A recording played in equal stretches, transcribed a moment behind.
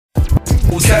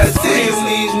Goddamn,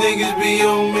 these niggas be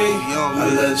on me. I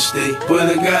love to stay, but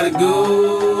I gotta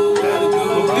go.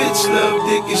 My bitch love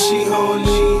dick and she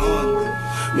horny.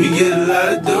 We get a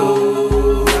lot of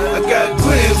dough. I got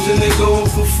grams and they going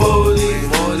for 40.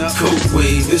 Coke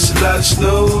wave, it's a lot of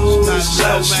snow. It's a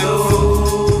lot of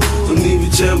snow. Don't even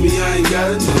tell me I ain't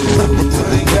gotta know.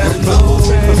 I ain't gotta know.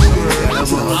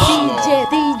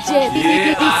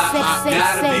 Yeah, I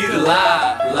gotta be the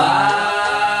lie.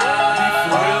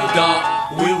 For real, dog,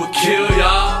 we would kill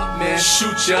y'all, man,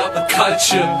 shoot y'all, or cut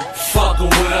you, fucking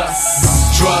with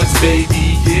us. Drugs,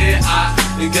 baby, yeah, I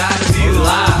gotta be the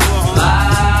lie.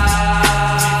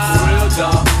 For real,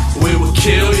 dog, we would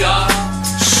kill y'all,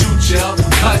 shoot y'all, or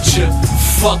cut you,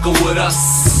 fucking with us.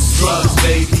 Drugs,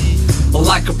 baby,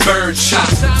 like a bird shot,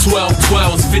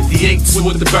 12-12s, 58s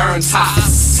with the burn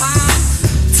tops.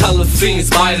 Tell the fiends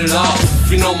bite it off.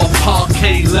 You know my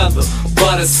parquet leather,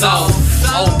 but it's off.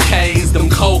 OKs, them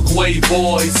coke way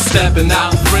boys stepping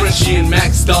out. Frenchie and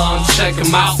Max Don, check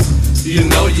them out. You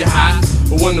know you're hot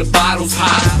when the bottle's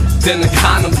hot, then the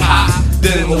condom pop,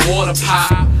 then the water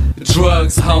pop.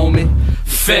 Drugs, homie,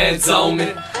 feds on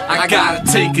me. I gotta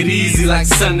take it easy like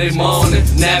Sunday morning.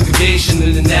 Navigation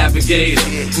in the navigator.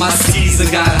 My skis,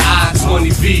 I got an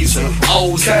I-20 visa.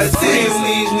 Always goddamn,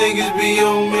 these niggas be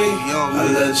on me. I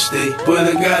love to stay, but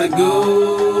I gotta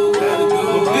go.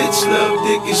 My bitch love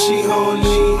dick and she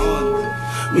horny.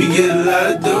 We get a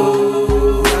lot of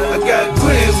dough. I got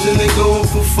grams and they going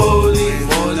for 40.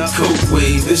 Coke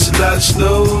wave, it's a lot of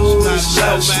snow. It's a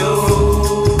lot of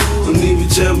snow. Don't even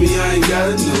tell me I ain't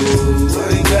gotta know. I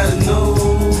ain't gotta know.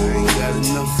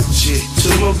 Shit. To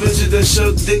my bitches that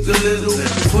suck dick a little,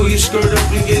 pull your skirt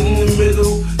up and get in the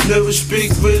middle. Never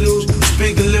speak riddles,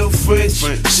 speak a little French.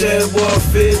 Sad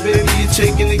warfare, baby, you're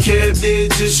taking the cab there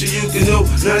just so you can know.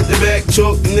 Not the back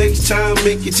talk, the next time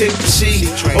make you take the seat.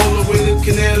 All the way to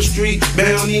Canal Street,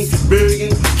 Bounty,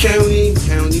 Bergen County.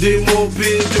 Did more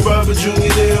big than Robert Jr.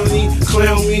 Downey.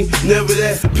 Clown me, never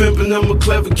that. Pimpin', I'm a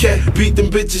clever cat. Beat them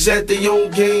bitches at their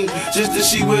own game, just to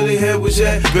see where their head was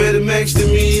at. Better max than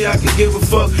me, I can give a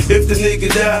fuck if the nigga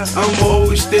die. I'ma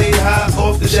always stay high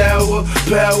off the shower.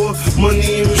 Power,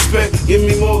 money and respect, give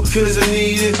me more cause I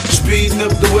need it. Speeding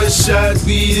up the west side,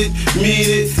 beat it, meet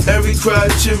it. Every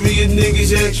criteria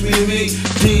niggas ask me to meet.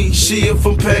 D, see if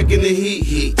I'm packing the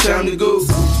heat. Time to go.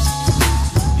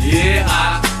 Yeah,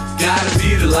 I gotta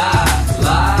be the lie.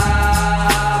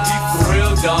 Be for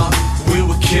real, dog, we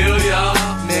would kill y'all,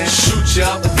 man, shoot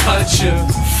y'all, or cut you,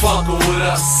 fucking with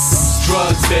us.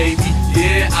 Drugs, baby,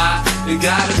 yeah, I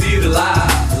gotta be the lie.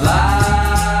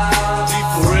 Be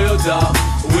for real, dog,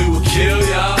 we would kill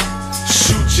y'all,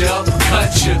 shoot y'all, or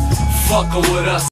cut you, fucking with us.